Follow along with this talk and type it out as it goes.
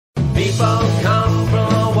People come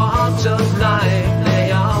from all walks of life.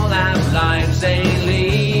 They all have lives they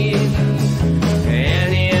lead.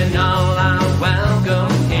 Any and all are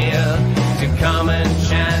welcome here to come and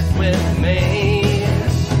chat with me.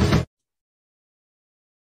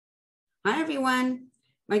 Hi, everyone.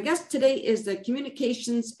 My guest today is the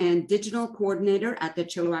Communications and Digital Coordinator at the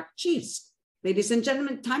Chilliwack Chiefs. Ladies and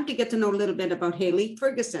gentlemen, time to get to know a little bit about Hayley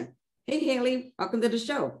Ferguson. Hey, Hayley, welcome to the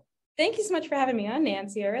show. Thank you so much for having me on,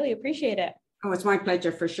 Nancy. I really appreciate it. Oh, it's my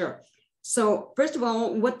pleasure for sure. So first of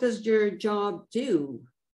all, what does your job do?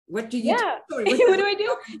 What do you do? What do I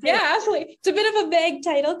do? Yeah, absolutely. It's a bit of a vague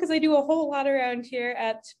title because I do a whole lot around here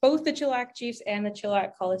at both the Chilliwack Chiefs and the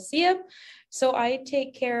Chilliwack Coliseum. So I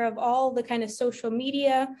take care of all the kind of social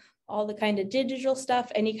media, all the kind of digital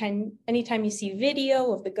stuff, anytime you see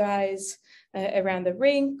video of the guys around the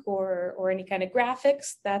rink or any kind of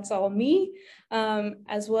graphics, that's all me.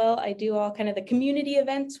 As well, I do all kind of the community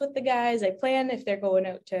events with the guys. I plan if they're going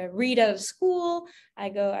out to read out of school, I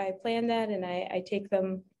plan that and I take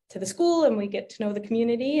them to the school and we get to know the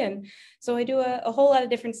community. And so I do a whole lot of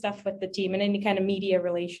different stuff with the team and any kind of media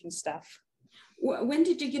relations stuff. When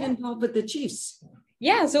did you get involved with the Chiefs?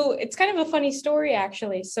 Yeah, so it's kind of a funny story,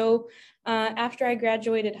 actually. So after I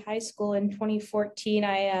graduated high school in 2014,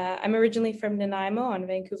 I'm originally from Nanaimo on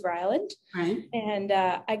Vancouver Island. Right. And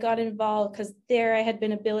I got involved because there I had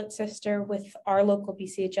been a billet sister with our local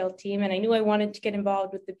BCHL team, and I knew I wanted to get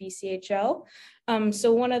involved with the BCHL.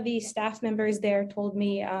 So one of the staff members there told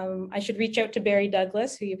me I should reach out to Barry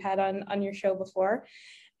Douglas, who you've had on your show before.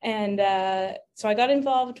 And so I got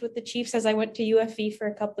involved with the Chiefs as I went to UFE for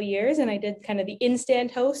a couple of years, and I did kind of the in-stand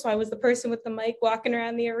host. So I was the person with the mic walking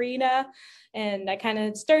around the arena, and I kind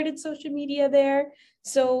of started social media there.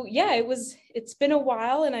 So yeah, it's been a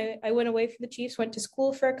while, and I went away from the Chiefs, went to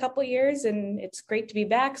school for a couple of years, and it's great to be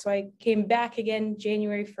back. So I came back again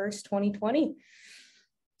January 1st, 2020.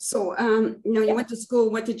 So you went to school.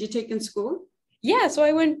 What did you take in school? Yeah, so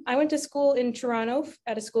I went to school in Toronto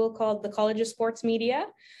at a school called the College of Sports Media.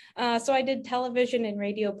 So I did television and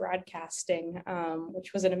radio broadcasting,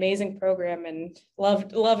 which was an amazing program and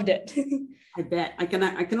loved it. I bet. I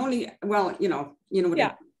can only, well, you know what.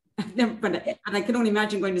 Yeah. And I can only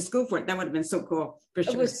imagine going to school for it. That would have been so cool. For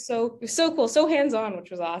sure. It was so cool, so hands-on, which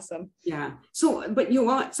was awesome. Yeah. So, but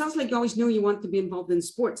it sounds like you always knew you wanted to be involved in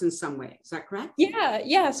sports in some way. Is that correct?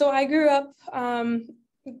 Yeah. So I grew up.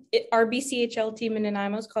 Our BCHL team in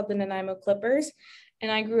Nanaimo is called the Nanaimo Clippers.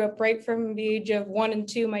 And I grew up right from the age of 1 and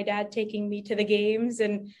 2, my dad taking me to the games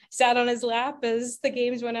and sat on his lap as the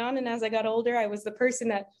games went on. And as I got older, I was the person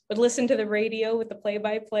that would listen to the radio with the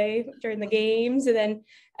play-by-play during the games. And then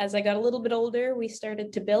as I got a little bit older, we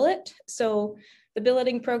started to billet. So the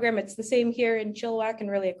billeting program, it's the same here in Chilliwack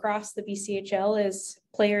and really across the BCHL, is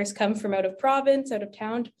players come from out of province, out of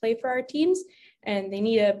town to play for our teams. And they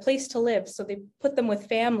need a place to live. So they put them with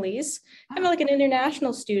families, kind of like an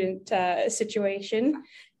international student situation.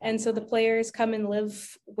 And so the players come and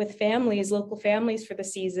live with families, local families for the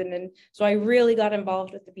season. And so I really got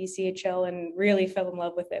involved with the BCHL and really fell in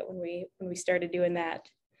love with it when we started doing that.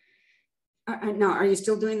 Now, are you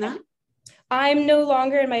still doing that? I'm no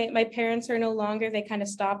longer, and my parents are no longer. They kind of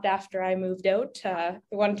stopped after I moved out. They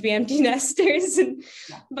wanted to be empty nesters.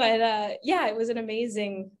 But it was an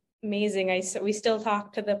amazing. We still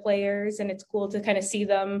talk to the players, and it's cool to kind of see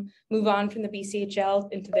them move on from the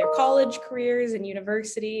BCHL into their college careers and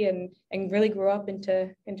university and really grow up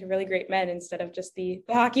into really great men instead of just the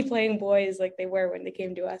hockey playing boys like they were when they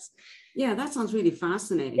came to us. Yeah, that sounds really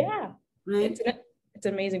fascinating. Yeah, right. It's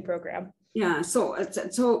an amazing program. Yeah. So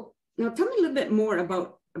now tell me a little bit more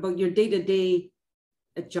about your day-to-day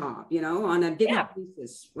job. On a daily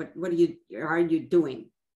basis, what are you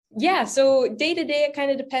doing? Yeah, so day to day, it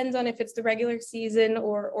kind of depends on if it's the regular season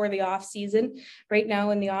or the off season. Right now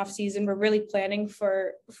in the off season, we're really planning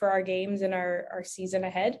for our games and our season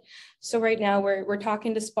ahead. So right now we're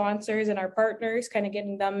talking to sponsors and our partners, kind of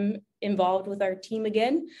getting them involved with our team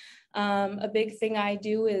again. A big thing I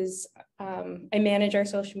do is I manage our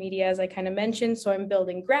social media, as I kind of mentioned. So I'm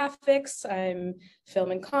building graphics, I'm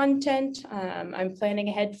filming content, I'm planning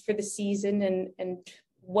ahead for the season and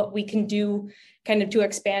what we can do kind of to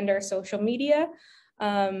expand our social media.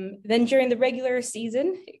 Then during the regular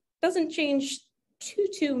season, it doesn't change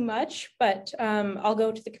too much, but I'll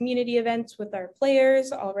go to the community events with our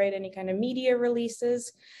players. I'll write any kind of media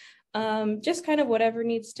releases, just kind of whatever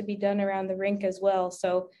needs to be done around the rink as well.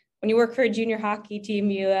 So when you work for a junior hockey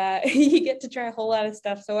team, you get to try a whole lot of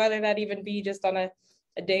stuff. So whether that even be just on a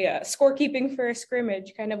day, scorekeeping for a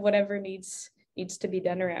scrimmage, kind of whatever needs to be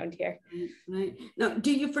done around here. Right. Now,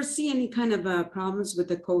 do you foresee any kind of problems with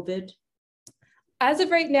the COVID? As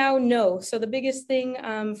of right now, no. So the biggest thing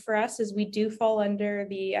for us is we do fall under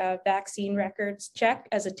the vaccine records check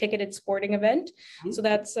as a ticketed sporting event. So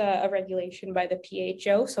that's a regulation by the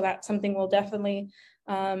PHO. So that's something we'll definitely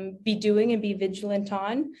be doing and be vigilant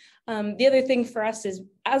on. The other thing for us is,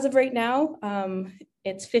 as of right now,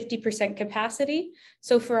 it's 50% capacity.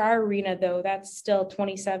 So for our arena, though, that's still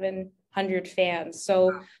 2,700 fans.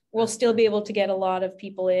 So we'll still be able to get a lot of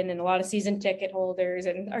people in, and a lot of season ticket holders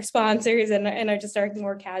and our sponsors and our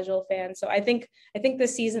more casual fans. So I think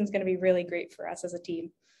this season is going to be really great for us as a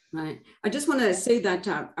team. Right. I just want to say that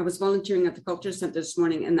I was volunteering at the Culture Center this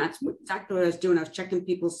morning, and that's exactly what I was doing. I was checking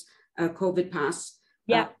people's COVID pass.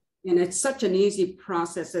 Yeah. And it's such an easy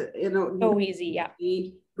process. So easy. Yeah.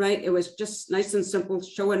 Right. It was just nice and simple.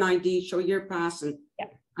 Show an ID, show your pass. And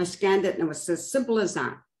I scanned it, and it was as simple as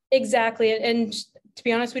that. Exactly. And to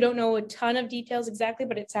be honest, we don't know a ton of details exactly,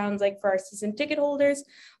 but it sounds like for our season ticket holders,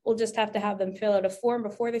 we'll just have to have them fill out a form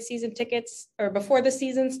before the season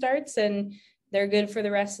starts, and they're good for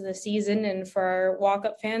the rest of the season. And for our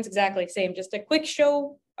walk-up fans, exactly same, just a quick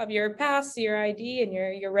show of your pass, your ID, and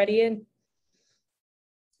you're ready in.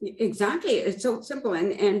 Exactly. It's so simple.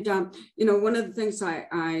 And one of the things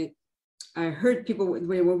I heard people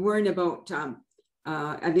were worrying about,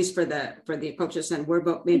 at least for the Culture Center, were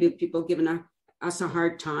about maybe people giving us a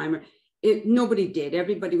hard time. Nobody did.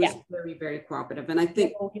 Everybody was very, very cooperative. And I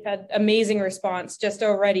think we've had amazing response just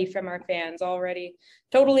already from our fans, already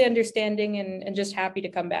totally understanding and just happy to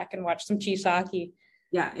come back and watch some Chiefs hockey.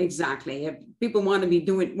 Yeah, exactly. If people want to be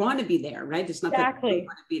there, right? It's not that they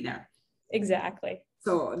want to be there. Exactly.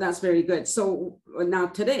 So that's very good. So now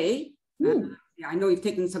today, I know you've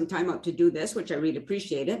taken some time out to do this, which I really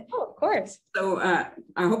appreciate it. Oh, of course. So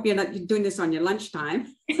I hope you're not doing this on your lunchtime.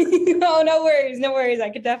 No worries. No worries. I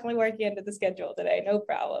could definitely work you into the schedule today. No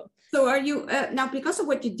problem. So are you, now because of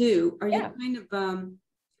what you do, are you kind of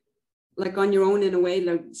like on your own in a way,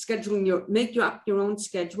 like make you up your own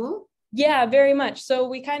schedule? Yeah, very much. So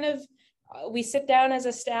we sit down as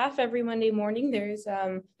a staff every Monday morning.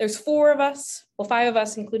 There's 4 of us, well, 5 of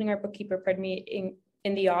us, including our bookkeeper,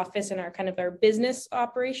 in the office and our business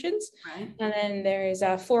operations. Right. And then there's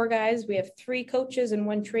 4 guys. We have 3 coaches and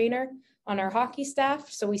 1 trainer on our hockey staff.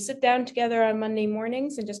 So we sit down together on Monday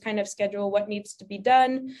mornings and just kind of schedule what needs to be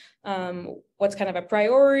done, what's kind of a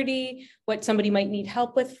priority, what somebody might need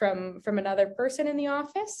help with from another person in the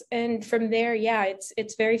office. And from there,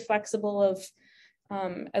 it's very flexible of,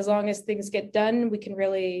 as long as things get done, we can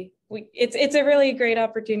it's a really great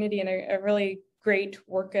opportunity and a really great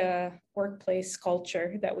workplace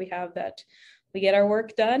culture that we have, that we get our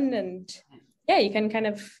work done, and you can kind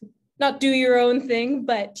of not do your own thing,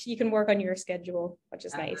 but you can work on your schedule, which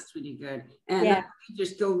is nice. That's really good. And you're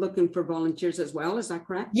still looking for volunteers as well, is that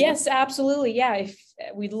correct? Yes, absolutely. Yeah,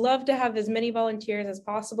 we'd love to have as many volunteers as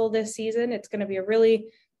possible this season. It's going to be a really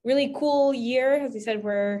cool year. As I said,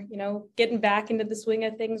 we're, getting back into the swing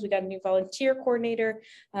of things. We got a new volunteer coordinator,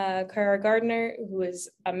 Cara Gardner, who is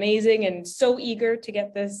amazing and so eager to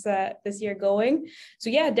get this year going. So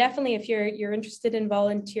definitely, if you're interested in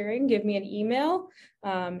volunteering, give me an email,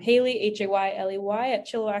 Hayley, Hayley at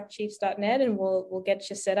chilliwackchiefs.net, and we'll get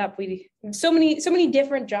you set up. We so many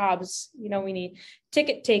different jobs. We need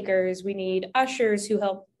ticket takers, we need ushers who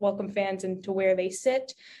help welcome fans into where they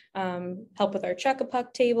sit, help with our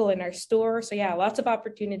chuck-a-puck table in our store. So lots of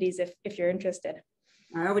opportunities if you're interested.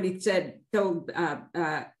 I already told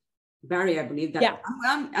Barry, I believe that. Yeah.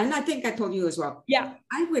 And I think I told you as well. Yeah.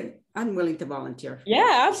 I'm willing to volunteer.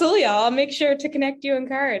 Yeah, absolutely. I'll make sure to connect you and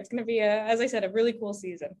Cara. It's going to be, as I said, a really cool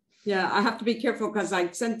season. Yeah, I have to be careful because I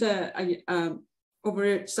sent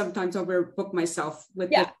sometimes overbook myself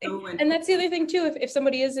with and that's the other thing too. If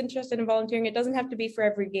somebody is interested in volunteering, it doesn't have to be for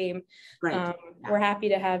every game. Right. We're happy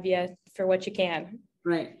to have you for what you can.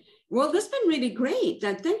 Right. Well, this has been really great.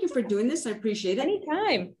 Thank you for doing this. I appreciate it.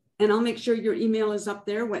 Anytime. And I'll make sure your email is up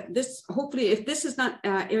there. Hopefully, if this is not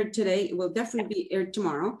aired today, it will definitely be aired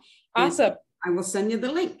tomorrow. Awesome. I will send you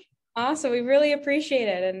the link. Awesome. We really appreciate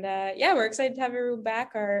it. And we're excited to have everyone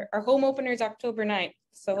back. Our home opener is October 9th.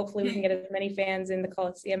 So hopefully we can get as many fans in the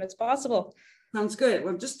Coliseum as possible. Sounds good.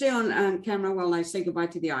 Well, just stay on camera while I say goodbye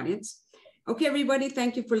to the audience. Okay, everybody.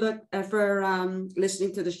 Thank you for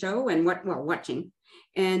listening to the show and watching.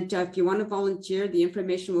 And if you want to volunteer, the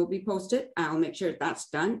information will be posted. I'll make sure that's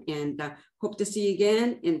done, and hope to see you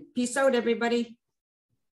again. And peace out, everybody.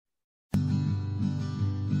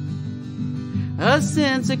 A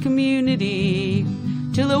sense of community,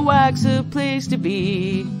 Chilliwack's a place to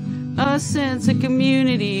be. A sense of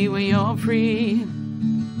community where you're free.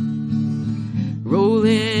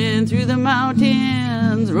 Rolling through the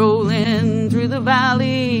mountains, rolling through the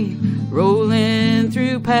valley, rolling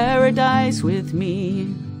through paradise with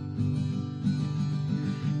me.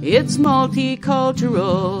 It's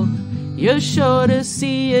multicultural, you're sure to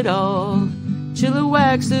see it all.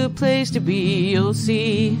 Chilliwack's the place to be, you'll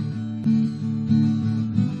see.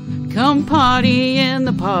 Come party in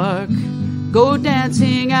the park, go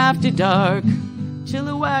dancing after dark.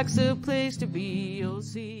 Chilliwack's the place to be, you'll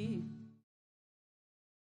see.